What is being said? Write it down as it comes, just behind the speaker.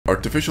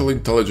Artificial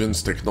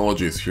intelligence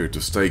technology is here to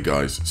stay,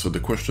 guys, so the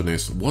question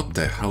is, what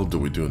the hell do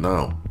we do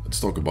now? Let's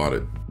talk about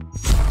it.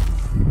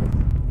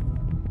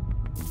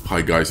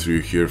 Hi guys,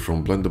 Ryu here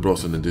from Blender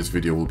Bros, and in this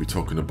video we'll be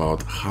talking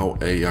about how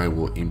AI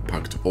will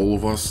impact all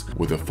of us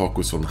with a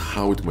focus on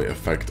how it may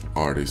affect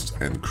artists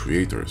and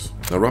creators.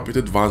 The rapid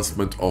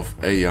advancement of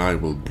AI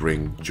will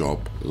bring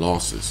job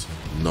losses,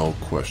 no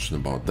question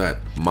about that.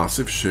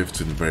 Massive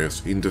shifts in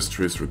various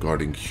industries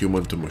regarding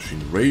human to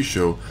machine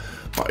ratio,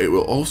 but it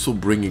will also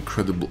bring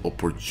incredible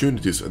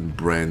opportunities and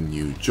brand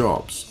new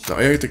jobs. The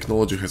AI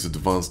technology has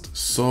advanced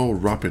so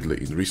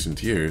rapidly in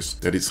recent years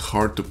that it's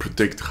hard to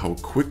predict how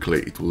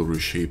quickly it will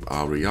reshape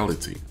our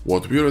reality.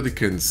 What we already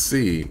can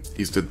see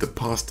is that the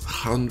past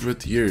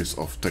 100 years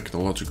of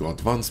technological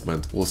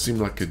advancement will seem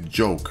like a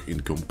joke in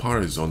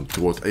comparison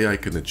to what AI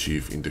can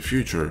achieve in the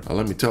future, and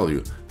let me tell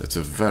you, that's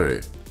a very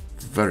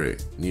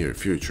near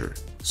future.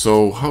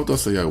 So how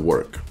does AI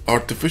work?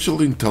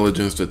 Artificial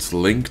intelligence that's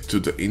linked to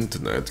the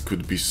internet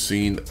could be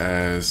seen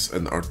as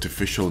an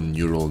artificial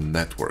neural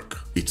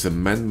network. It's a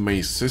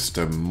man-made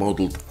system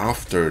modeled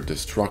after the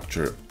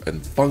structure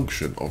and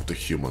function of the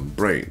human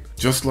brain.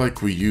 Just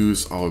like we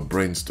use our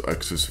brains to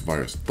access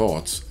various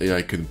thoughts,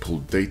 AI can pull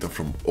data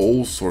from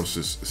all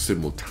sources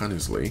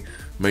simultaneously,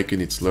 making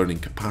its learning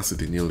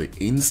capacity nearly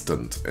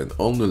instant and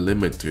only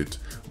limited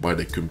by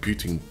the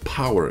computing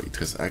power it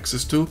has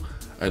access to,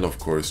 and of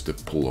course the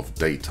pool of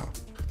data.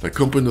 The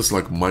companies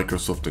like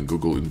Microsoft and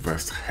Google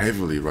invest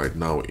heavily right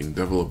now in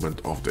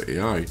development of the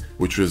AI,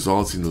 which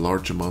results in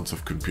large amounts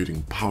of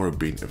computing power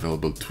being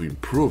available to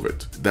improve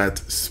it. That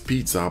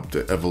speeds up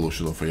the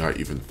evolution of AI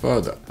even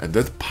further, and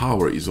that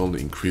power is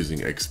only increasing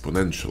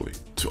exponentially.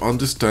 To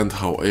understand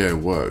how AI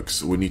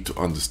works, we need to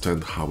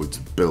understand how it's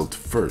built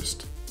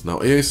first. Now,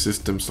 AI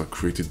systems are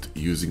created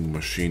using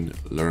machine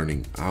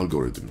learning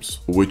algorithms,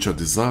 which are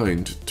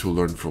designed to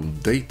learn from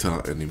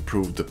data and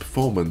improve the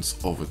performance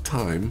over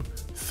time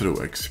through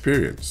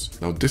experience.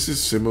 Now, this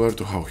is similar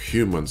to how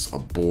humans are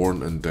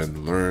born and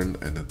then learn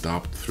and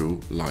adapt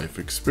through life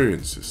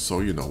experiences. So,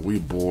 we're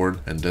born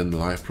and then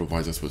life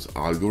provides us with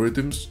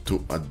algorithms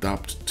to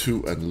adapt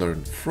to and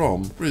learn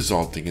from,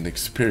 resulting in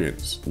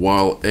experience.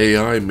 While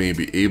AI may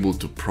be able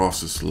to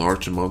process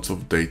large amounts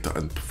of data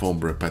and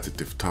perform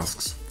repetitive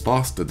tasks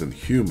faster than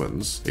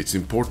humans, it's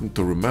important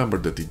to remember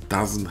that it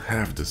doesn't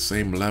have the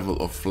same level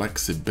of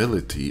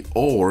flexibility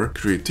or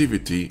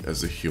creativity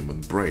as a human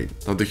brain.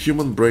 Now, the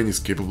human brain is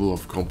capable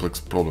of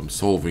complex problem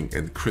solving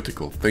and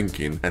critical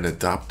thinking and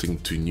adapting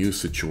to new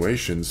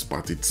situations,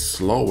 but it's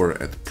slower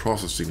at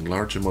processing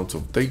large amounts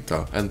of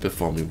data and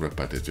performing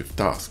repetitive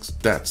tasks.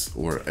 That's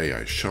where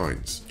AI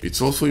shines.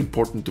 It's also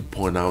important to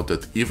point out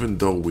that even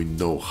though we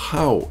know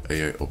how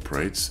AI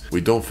operates,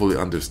 we don't fully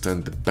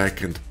understand the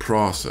back-end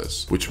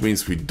process, which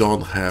means we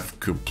don't have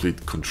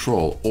complete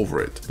control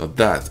over it. Now,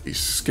 that is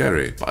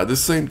scary, but at the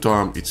same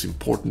time it's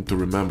important to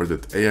remember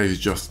that AI is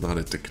just not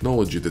a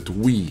technology that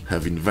we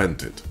have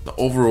invented. Now,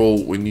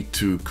 overall, we need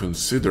to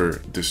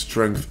consider the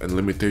strengths and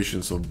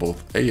limitations of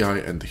both AI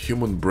and the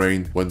human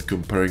brain when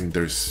comparing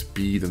their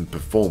speed and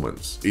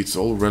performance. It's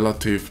all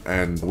relative,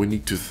 and we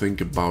need to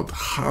think about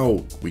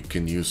how we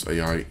can use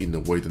AI in a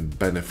way that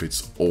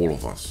benefits all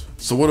of us.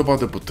 So what about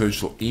the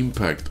potential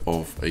impact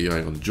of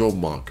AI on the job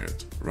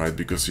market? Right?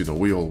 Because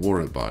we all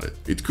worry about it.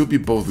 It could be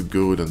both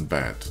good and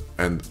bad,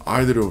 and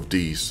either of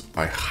these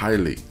are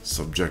highly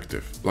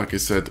subjective. Like I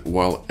said,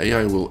 while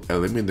AI will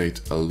eliminate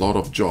a lot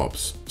of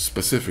jobs,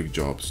 specific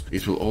jobs,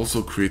 it will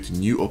also create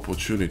new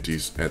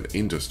opportunities and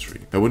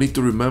industry. And we need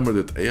to remember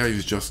that AI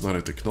is just not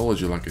a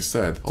technology, like I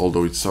said,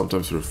 although it's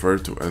sometimes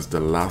referred to as the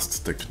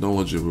last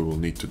technology we will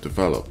need to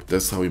develop.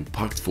 That's how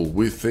impactful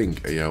we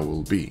think AI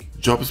will be.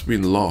 Jobs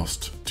being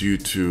lost due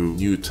to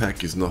new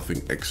tech is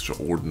nothing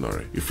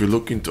extraordinary. If we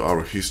look into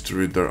our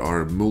history, there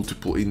are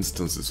multiple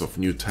instances of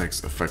new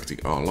techs affecting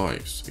our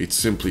lives. It's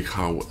simply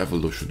how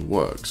evolution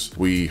works.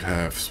 We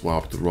have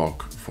swapped a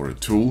rock for a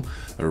tool,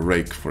 a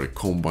rake for a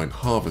combine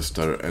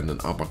harvester, and an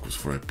abacus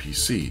for a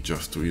PC,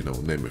 just to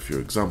name a few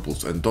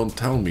examples. And don't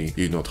tell me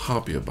you're not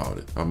happy about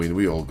it. I mean,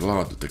 we're all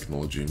glad the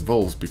technology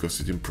evolves because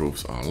it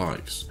improves our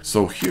lives.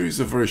 So here is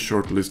a very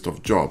short list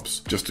of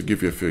jobs, just to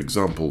give you a few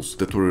examples,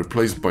 that were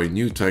replaced by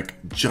new tech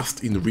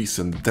just in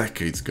recent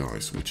decades,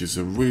 guys, which is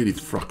a really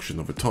fraction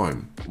of a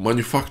time.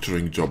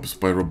 Manufacturing jobs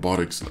by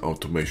robotics and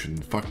automation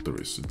in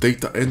factories,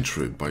 data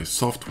entry by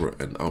software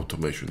and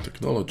automation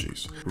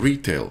technologies,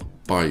 retail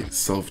by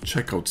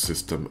self-checkout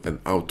system and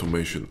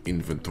automation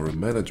inventory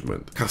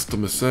management,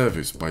 customer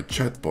service by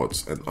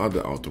chatbots and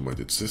other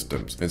automated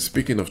systems. And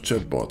speaking of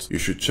chatbots, you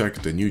should check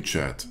the new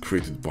chat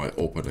created by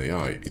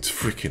OpenAI. It's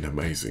freaking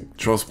amazing.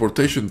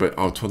 Transportation by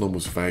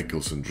autonomous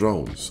vehicles and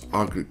drones,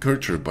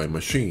 agriculture by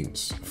machines,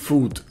 machines,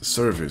 food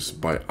service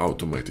by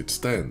automated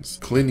stands,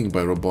 cleaning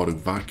by robotic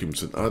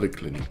vacuums and other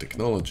cleaning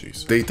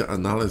technologies, data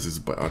analysis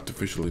by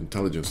artificial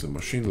intelligence and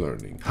machine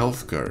learning,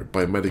 healthcare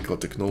by medical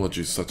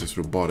technologies such as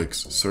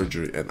robotics,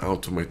 surgery and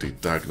automated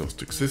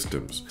diagnostic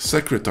systems,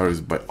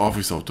 secretaries by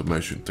office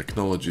automation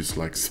technologies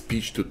like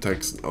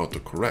speech-to-text and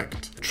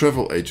autocorrect,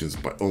 travel agents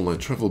by online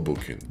travel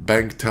booking,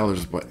 bank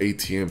tellers by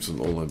ATMs and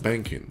online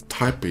banking,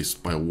 typists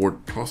by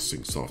word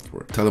processing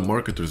software,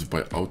 telemarketers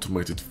by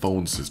automated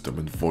phone system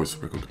and voice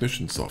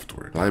recognition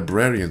software,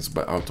 librarians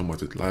by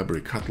automated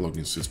library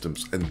cataloging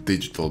systems and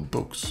digital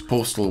books,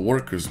 postal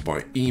workers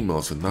by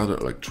emails and other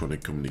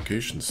electronic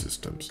communication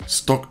systems,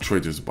 stock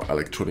traders by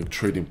electronic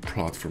trading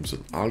platforms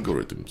and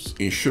algorithms,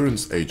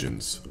 insurance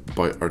agents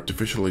by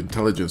artificial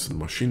intelligence and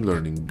machine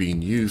learning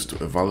being used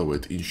to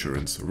evaluate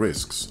insurance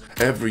risks.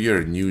 Every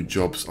year new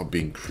jobs are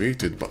being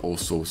created, but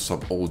also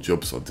some old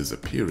jobs are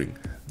disappearing.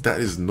 That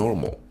is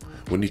normal.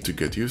 We need to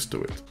get used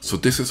to it. So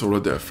this has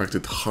already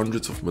affected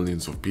hundreds of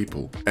millions of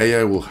people.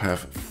 AI will have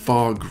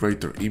far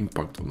greater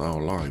impact on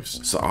our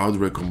lives, so I'd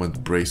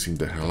recommend bracing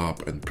the hell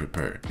up and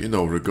prepare. You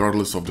know,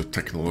 regardless of the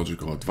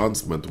technological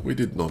advancement, we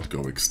did not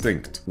go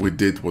extinct. We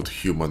did what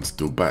humans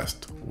do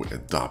best. We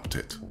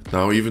adapted.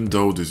 Now, even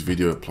though this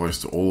video applies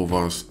to all of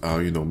us,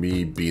 you know,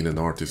 me being an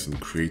artist and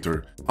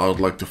creator, I would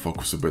like to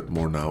focus a bit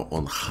more now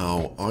on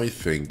how I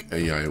think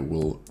AI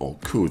will or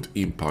could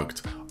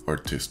impact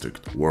artistic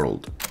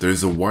world. There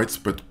is a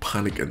widespread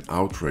panic and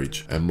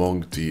outrage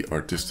among the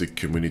artistic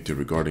community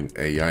regarding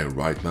AI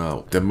right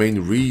now. The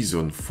main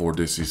reason for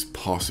this is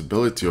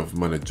possibility of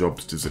many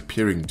jobs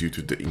disappearing due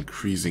to the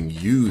increasing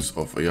use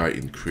of AI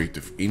in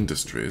creative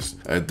industries.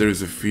 There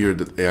is a fear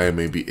that AI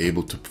may be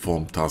able to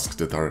perform tasks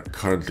that are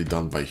currently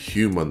done by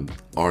human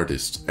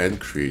artists and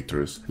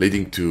creators,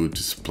 leading to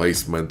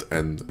displacement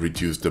and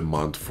reduced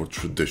demand for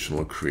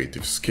traditional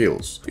creative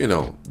skills. You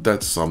know,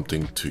 that's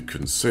something to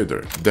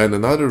consider. Then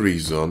another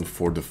reason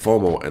for the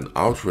FOMO and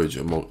outrage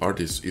among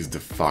artists is the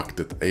fact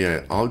that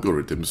AI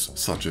algorithms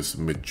such as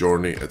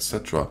Midjourney,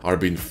 etc. are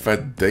being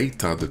fed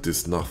data that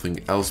is nothing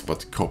else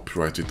but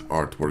copyrighted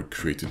artwork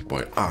created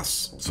by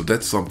us. So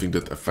that's something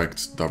that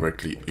affects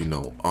directly, you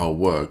know, our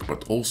work,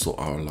 but also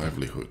our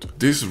livelihood.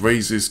 This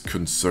raises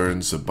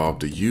concerns about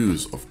the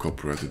use of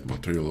copyrighted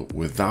material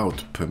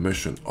without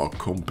permission or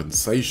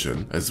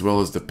compensation, as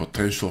well as the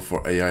potential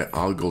for AI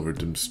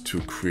algorithms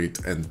to create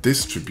and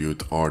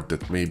distribute art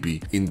that may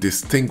be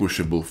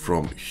indistinguishable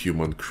from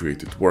human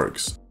created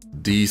works.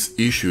 These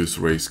issues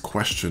raise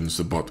questions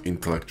about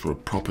intellectual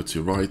property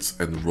rights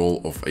and role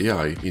of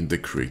AI in the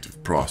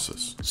creative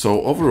process.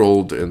 So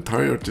overall, the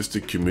entire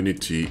artistic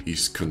community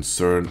is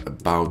concerned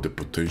about the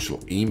potential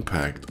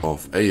impact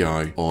of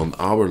AI on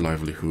our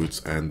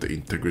livelihoods and the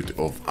integrity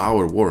of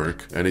our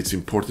work, and it's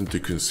important to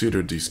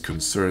consider these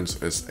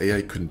concerns as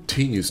AI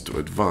continues to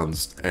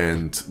advance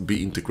and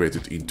be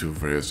integrated into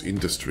various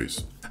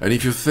industries. And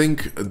if you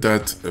think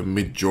that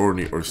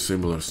Midjourney or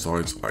similar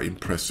sites are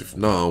impressive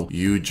now,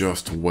 you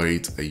just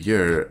wait a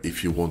year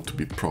if you want to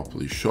be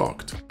properly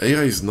shocked.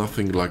 AI is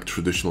nothing like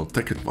traditional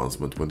tech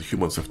advancement when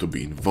humans have to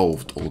be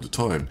involved all the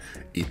time.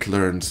 It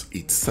learns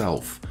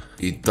itself.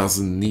 It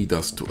doesn't need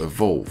us to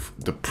evolve.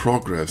 The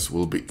progress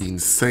will be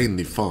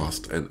insanely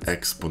fast and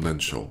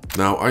exponential.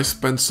 Now, I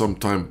spent some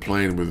time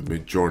playing with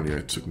Midjourney.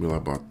 It took me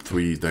about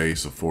 3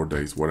 days or 4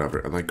 days, whatever,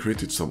 and I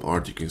created some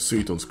art. You can see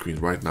it on screen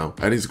right now,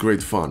 and it's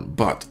great fun.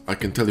 But I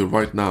can tell you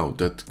right now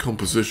that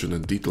composition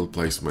and detail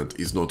placement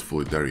is not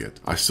fully there yet.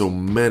 I saw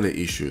many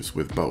issues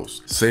with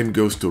both. Same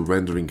goes to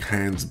rendering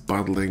hands,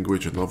 body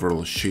language, and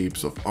overall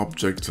shapes of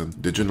objects and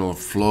the general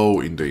flow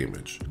in the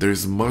image. There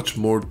is much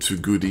more to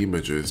good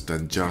images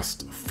than just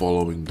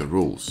following the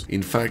rules.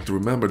 In fact,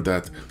 remember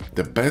that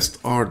the best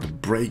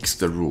art breaks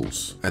the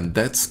rules, and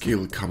that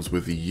skill comes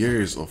with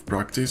years of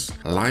practice,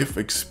 life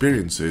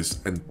experiences,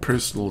 and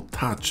personal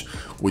touch,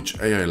 which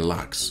AI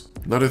lacks.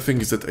 Another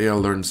thing is that AI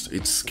learns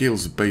its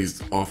skills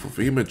based off of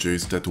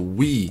images that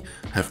we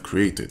have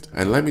created.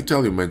 And let me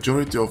tell you,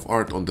 majority of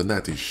art on the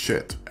net is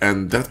shit.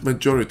 And that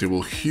majority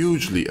will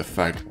hugely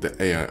affect the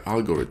AI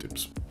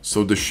algorithms.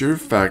 So the sheer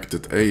fact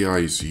that AI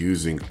is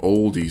using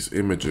all these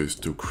images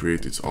to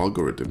create its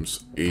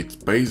algorithms,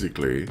 it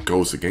basically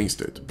goes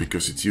against it,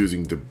 because it's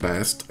using the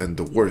best and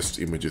the worst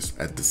images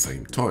at the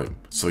same time.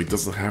 So it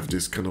doesn't have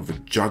this kind of a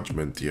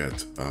judgment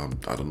yet.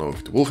 I don't know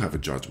if it will have a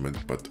judgment,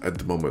 but at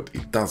the moment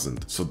it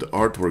doesn't. So the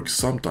artwork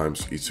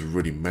sometimes is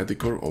really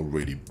mediocre or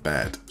really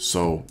bad.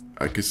 So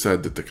like I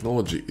said, the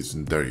technology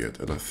isn't there yet,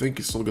 and I think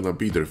it's not gonna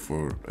be there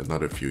for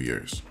another few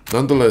years.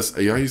 Nonetheless,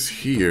 AI is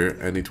here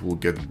and it will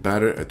get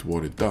better at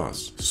what it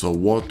does. So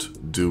what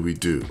do we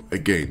do?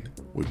 Again,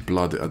 we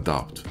bloody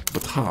adapt.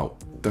 But how?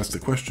 That's the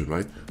question,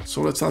 right? So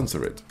let's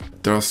answer it.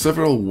 There are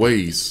several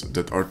ways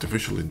that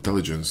artificial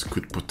intelligence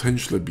could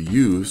potentially be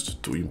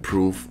used to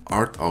improve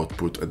art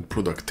output and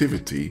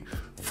productivity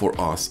for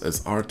us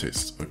as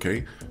artists,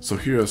 okay? So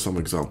here are some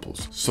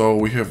examples. So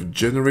we have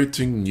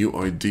generating new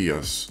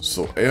ideas.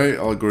 So AI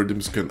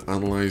algorithms can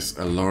analyze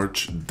a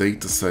large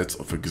data set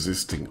of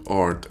existing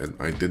art and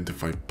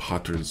identify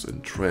patterns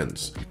and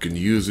trends. You can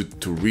use it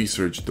to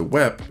research the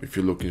web if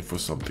you're looking for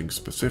something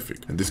specific.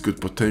 And this could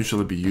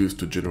potentially be used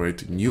to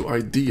generate new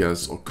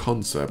ideas or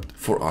concept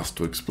for us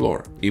to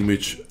explore.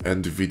 Image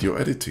and video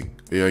editing.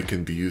 AI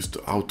can be used to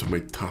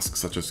automate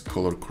tasks such as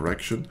color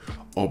correction,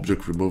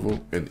 object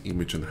removal, and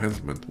image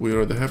enhancement. We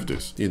already have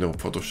this. You know,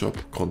 Photoshop,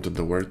 content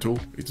aware tool,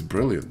 it's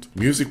brilliant.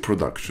 Music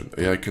production.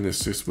 AI can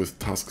assist with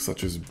tasks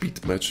such as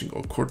beat matching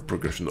or chord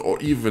progression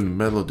or even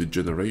melody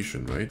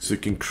generation, right? So you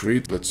can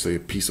create, let's say, a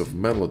piece of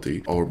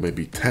melody or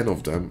maybe 10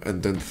 of them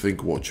and then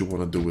think what you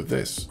want to do with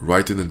this.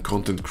 Writing and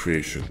content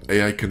creation.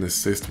 AI can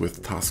assist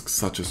with tasks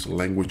such as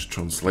language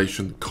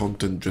translation,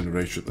 content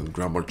generation, and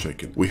grammar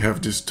checking. We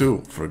have this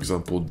too. For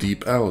example,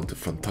 DeepL, the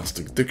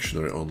fantastic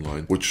dictionary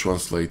online, which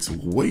translates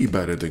way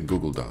better than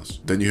Google does.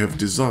 Then you have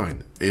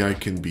design. AI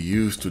can be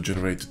used to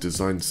generate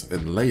designs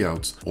and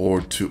layouts or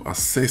to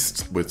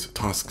assist with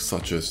tasks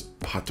such as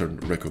pattern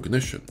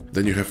recognition.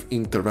 Then you have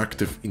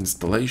interactive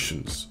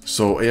installations.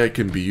 So AI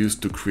can be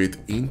used to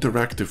create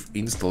interactive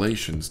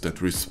installations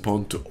that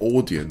respond to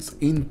audience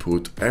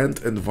input and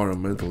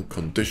environmental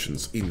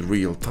conditions in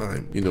real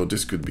time. You know,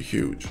 this could be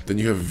huge. Then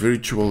you have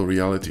virtual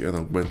reality and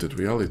augmented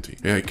reality.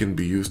 AI can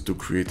be used to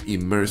create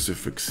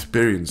immersive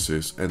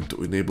experiences and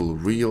to enable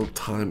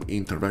real-time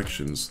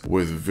interactions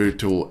with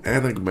virtual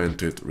and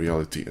augmented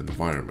reality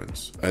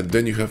environments. And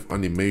then you have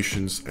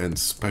animations and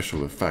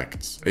special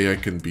effects. AI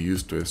can be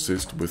used to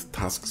assist with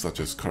tasks such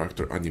as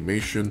character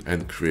animation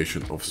and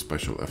creation of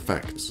special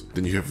effects.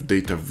 Then you have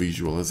data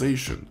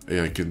visualization.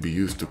 AI can be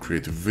used to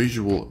create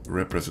visual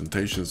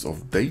representations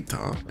of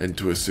data and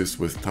to assist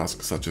with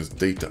tasks such as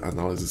data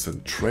analysis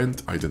and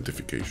trend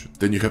identification.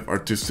 Then you have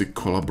artistic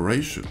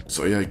collaboration.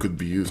 So AI could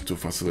be used to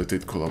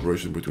facilitate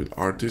collaboration between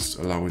artists,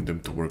 allowing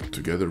them to work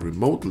together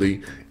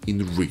remotely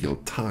in real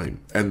time.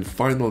 And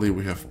finally,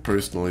 we have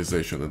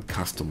personalization and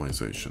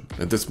customization.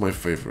 And that's my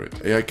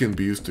favorite. AI can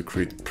be used to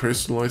create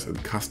personalized and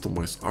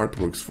customized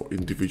artworks for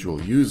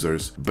individual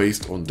users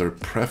based on their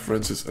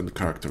preferences and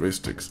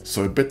characteristics.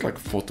 So a bit like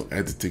photo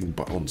editing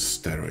but on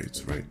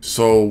steroids, right?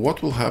 So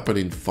what will happen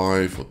in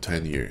 5 or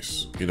 10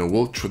 years? You know,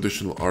 will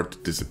traditional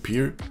art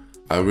disappear?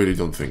 I really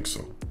don't think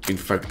so. In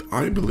fact,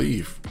 I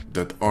believe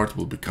that art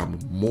will become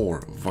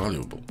more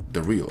valuable,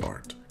 the real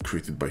art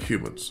created by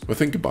humans. But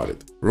think about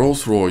it.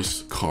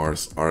 Rolls-Royce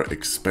cars are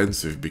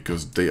expensive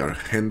because they are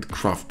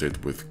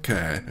handcrafted with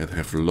care and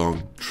have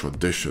long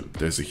tradition.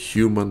 There's a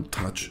human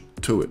touch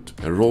to it.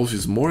 And Rolls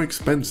is more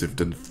expensive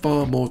than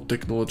far more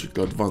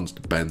technologically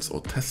advanced Benz or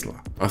Tesla.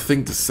 I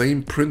think the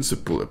same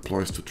principle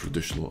applies to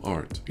traditional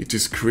art. It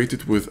is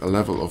created with a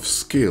level of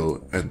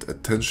skill and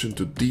attention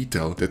to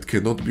detail that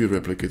cannot be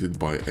replicated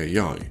by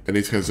AI. And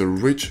it has a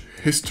rich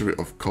history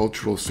of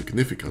cultural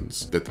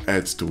significance that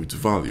adds to its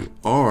value.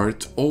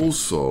 Art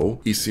also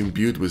is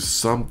imbued with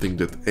something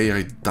that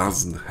AI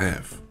doesn't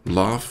have: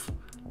 love,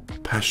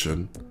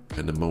 passion,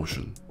 and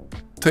emotion.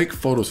 Take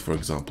photos, for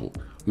example.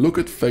 Look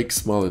at fake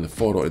smile in a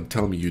photo and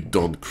tell me you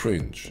don't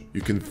cringe. You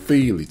can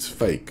feel it's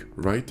fake,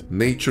 right?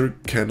 Nature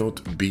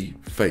cannot be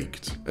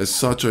faked. As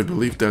such, I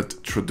believe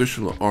that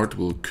traditional art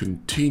will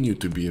continue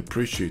to be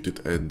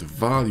appreciated and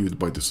valued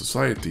by the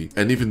society,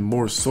 and even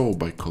more so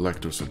by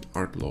collectors and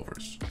art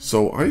lovers.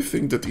 So I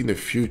think that in a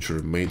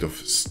future made of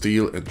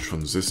steel and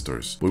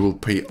transistors, we will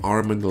pay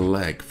arm and a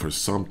leg for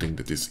something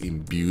that is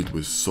imbued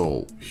with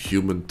soul,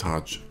 human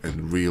touch,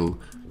 and real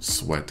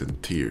sweat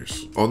and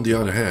tears. On the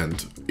other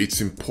hand,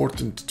 it's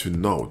important to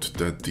note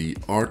that the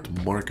art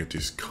market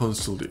is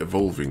constantly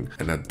evolving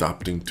and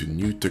adapting to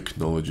new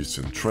technologies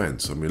and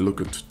trends. I mean, look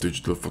at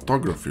digital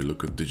photography,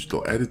 look at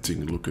digital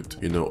editing, look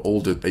at, you know, all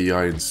the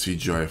AI and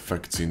CGI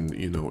effects in,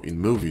 you know, in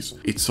movies.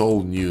 It's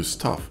all new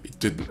stuff. It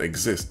didn't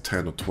exist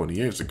 10 or 20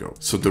 years ago.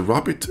 So the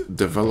rapid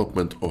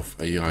development of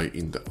AI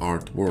in the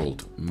art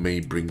world may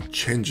bring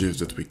changes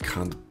that we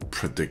can't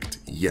predict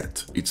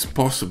yet. It's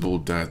possible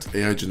that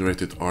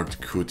AI-generated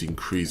art could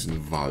increase in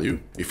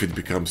value if it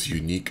becomes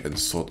unique and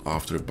sought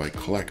after by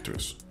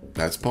collectors.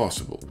 That's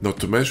possible. Not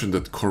to mention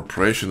that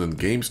corporations and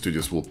game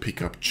studios will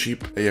pick up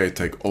cheap AI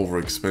tech over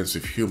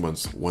expensive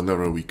humans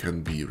whenever we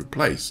can be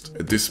replaced.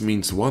 This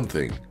means one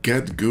thing: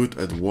 get good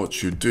at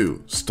what you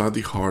do,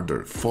 study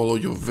harder, follow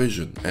your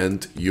vision,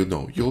 and you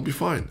know, you'll be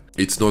fine.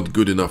 It's not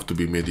good enough to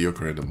be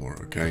mediocre anymore,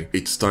 okay?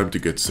 It's time to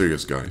get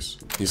serious, guys.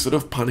 Instead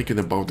of panicking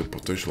about the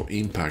potential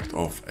impact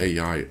of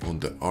AI on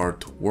the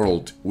art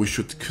world, we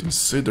should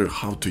consider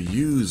how to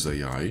use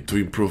AI to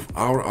improve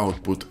our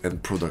output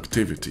and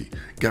productivity.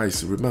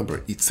 Guys, remember,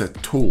 remember, it's a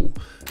tool.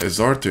 As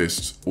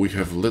artists, we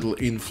have little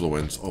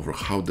influence over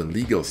how the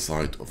legal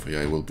side of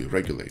AI will be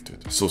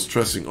regulated. So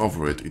stressing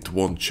over it, it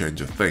won't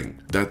change a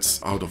thing.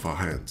 That's out of our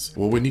hands.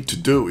 What we need to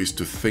do is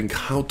to think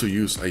how to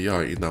use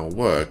AI in our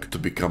work to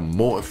become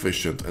more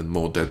efficient and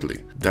more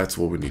deadly. That's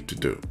what we need to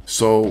do.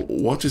 So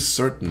what is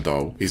certain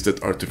though is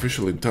that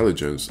artificial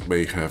intelligence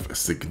may have a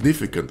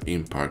significant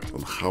impact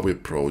on how we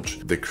approach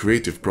the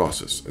creative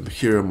process. And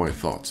here are my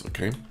thoughts,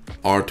 okay?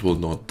 Art will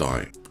not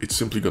die. It's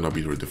simply gonna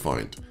be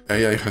redefined.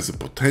 AI has a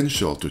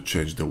potential to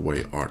change the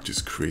way art is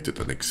created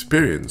and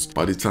experienced,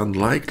 but it's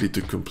unlikely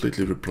to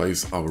completely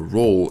replace our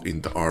role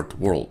in the art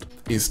world.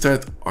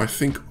 Instead, I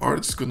think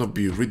art's gonna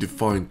be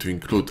redefined to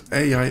include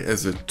AI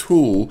as a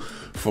tool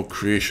for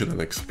creation and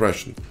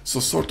expression.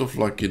 So sort of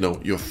like, you know,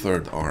 your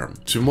third arm.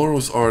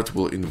 Tomorrow's art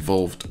will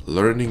involve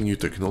learning new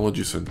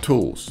technologies and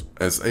tools.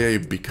 As AI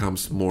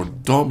becomes more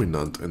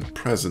dominant and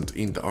present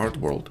in the art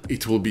world,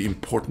 it will be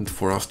important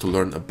for us to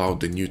learn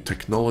about the new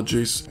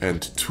technologies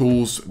and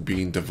tools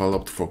being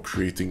developed for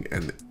creating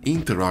and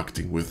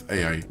interacting with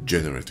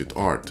AI-generated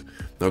art.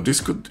 Now,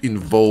 this could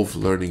involve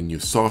learning new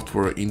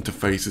software,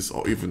 interfaces,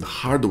 or even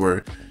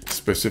hardware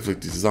specifically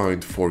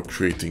designed for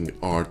creating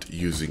art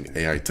using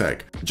AI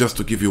tech. Just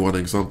to give you one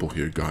example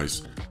here,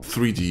 guys,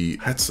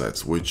 3D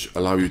headsets which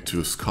allow you to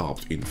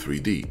sculpt in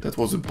 3D. That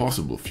wasn't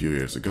possible a few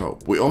years ago.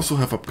 We also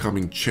have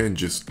upcoming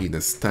changes in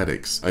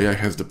aesthetics. AI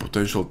has the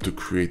potential to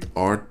create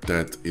art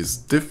that is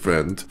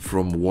different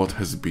from what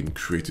has been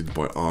created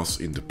by us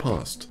in the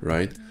past,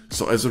 right?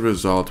 So as a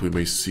result, we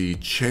may see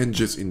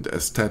changes in the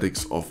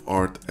aesthetics of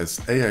art as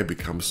AI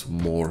becomes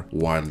more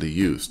widely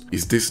used.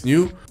 Is this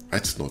new?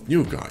 It's not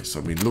new, guys.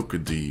 I mean, look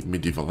at the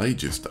medieval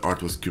ages. The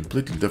art was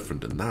completely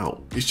different than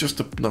now. It's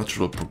just a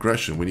natural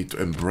progression. We need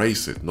to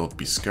embrace it, not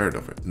be scared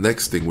of it.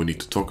 Next thing we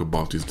need to talk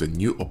about is the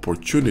new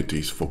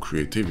opportunities for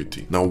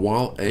creativity. Now,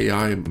 while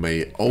AI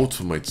may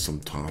automate some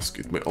tasks,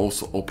 it may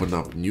also open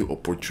up new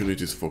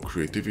opportunities for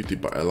creativity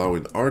by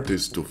allowing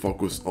artists to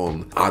focus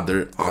on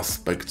other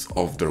aspects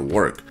of their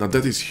work. Now,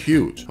 that is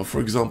huge.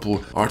 For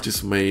example,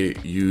 artists may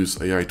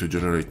use AI to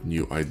generate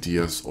new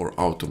ideas or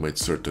automate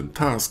certain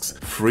tasks,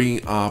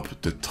 freeing up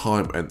the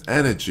time and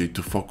energy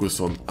to focus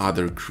on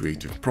other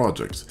creative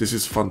projects. This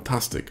is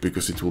fantastic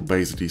because it will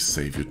basically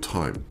save you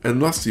time.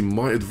 And lastly,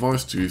 my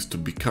advice to you is to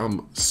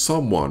become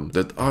someone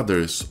that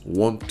others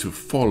want to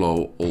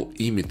follow or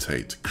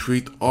imitate.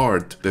 Create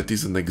art that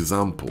is an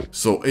example.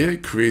 So AI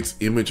creates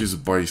images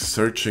by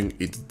searching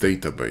its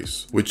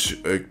database,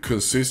 which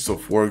consists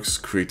of works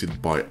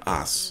created by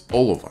us,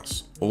 all of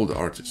us. All the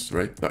artists,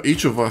 right? Now,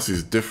 each of us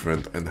is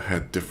different and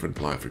had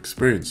different life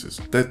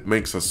experiences. That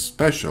makes us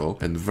special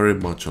and very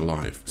much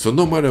alive. So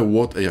no matter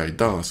what AI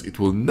does, it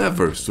will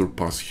never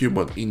surpass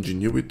human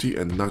ingenuity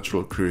and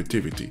natural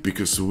creativity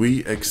because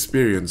we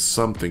experience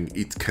something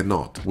it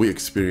cannot. We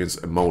experience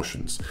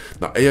emotions.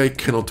 Now, AI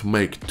cannot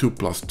make 2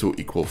 + 2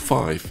 =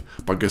 5,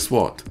 but guess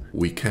what?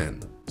 We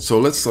can. So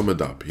let's sum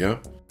it up, yeah?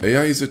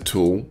 AI is a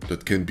tool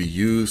that can be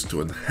used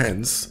to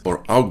enhance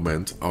or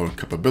augment our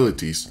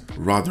capabilities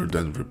rather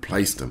than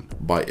replace them.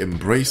 By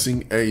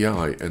embracing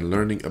AI and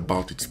learning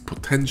about its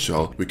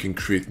potential, we can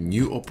create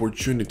new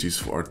opportunities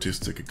for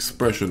artistic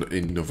expression and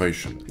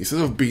innovation.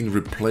 Instead of being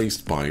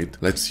replaced by it,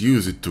 let's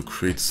use it to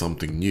create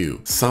something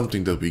new,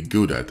 something that we're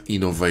good at,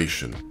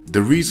 innovation.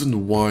 The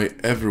reason why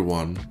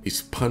everyone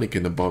is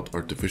panicking about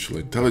artificial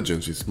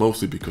intelligence is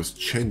mostly because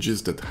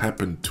changes that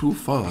happen too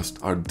fast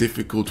are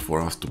difficult for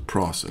us to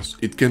process.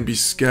 It can be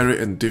scary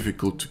and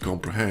difficult to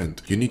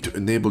comprehend. You need to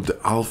enable the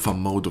alpha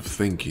mode of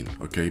thinking,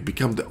 okay?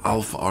 Become the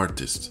alpha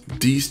artist.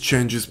 These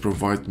changes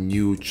provide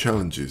new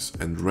challenges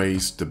and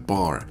raise the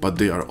bar, but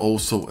they are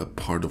also a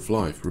part of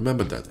life.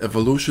 Remember that.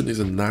 Evolution is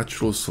a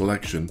natural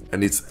selection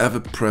and it's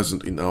ever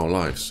present in our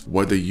lives,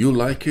 whether you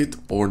like it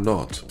or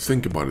not.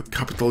 Think about it.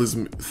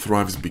 Capitalism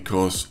thrives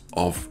because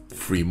of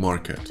free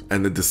market,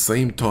 and at the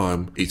same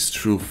time it's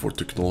true for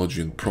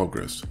technology and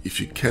progress. If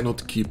you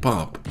cannot keep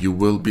up, you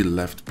will be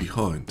left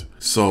behind.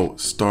 So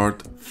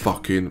start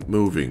fucking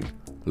moving.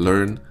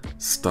 Learn,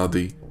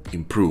 study,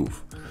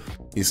 improve.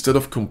 Instead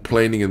of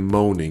complaining and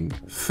moaning,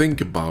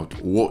 think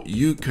about what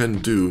you can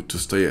do to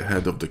stay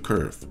ahead of the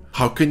curve.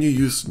 How can you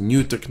use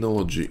new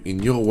technology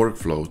in your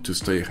workflow to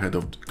stay ahead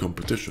of the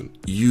competition?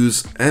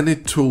 Use any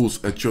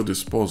tools at your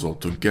disposal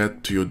to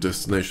get to your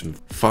destination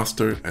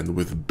faster and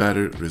with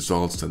better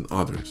results than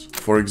others.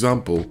 For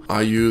example,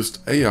 I used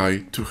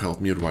AI to help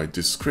me write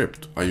this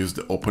script. I used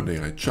the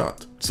OpenAI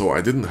chat. So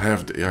I didn't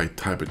have the AI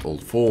type it all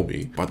for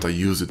me, but I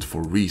used it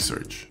for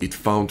research. It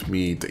found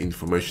me the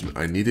information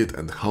I needed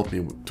and helped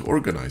me to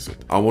organize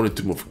it. I wanted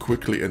to move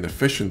quickly and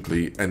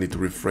efficiently, and it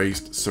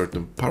rephrased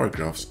certain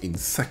paragraphs in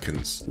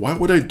seconds. Why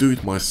would I do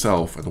it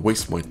myself and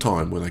waste my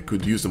time when I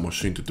could use a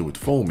machine to do it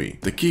for me?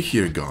 The key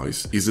here,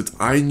 guys, is that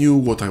I knew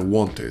what I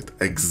wanted,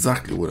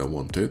 exactly what I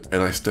wanted,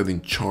 and I stayed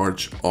in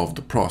charge of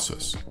the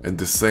process. And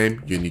the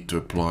same you need to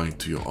apply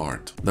to your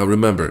art. Now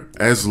remember,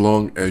 as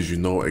long as you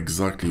know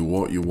exactly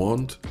what you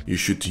want, you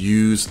should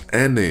use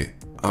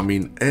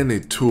any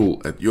tool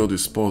at your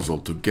disposal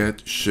to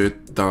get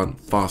shit it done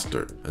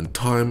faster. And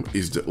time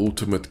is the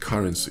ultimate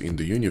currency in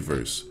the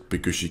universe,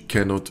 because you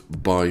cannot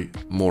buy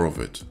more of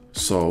it.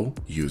 So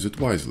use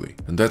it wisely.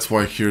 And that's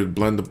why here at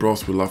Blender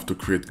Bros we love to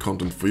create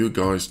content for you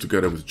guys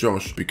together with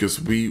Josh, because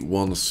we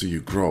want to see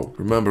you grow.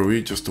 Remember,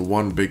 we're just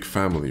one big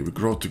family. We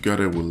grow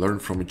together, we learn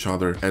from each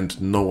other,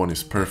 and no one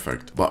is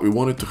perfect. But we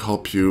wanted to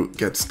help you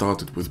get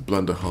started with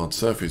Blender Hard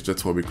Surface.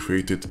 That's why we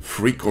created a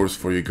free course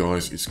for you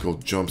guys. It's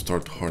called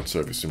Jumpstart Hard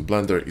Surface in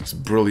Blender. It's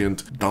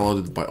brilliant,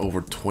 downloaded by over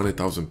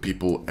 20,000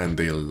 people and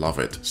they love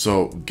it.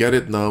 So get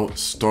it now,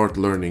 start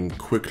learning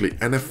quickly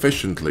and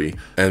efficiently.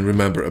 And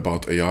remember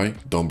about AI,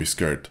 don't be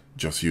scared,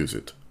 just use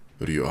it.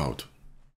 Ryu out.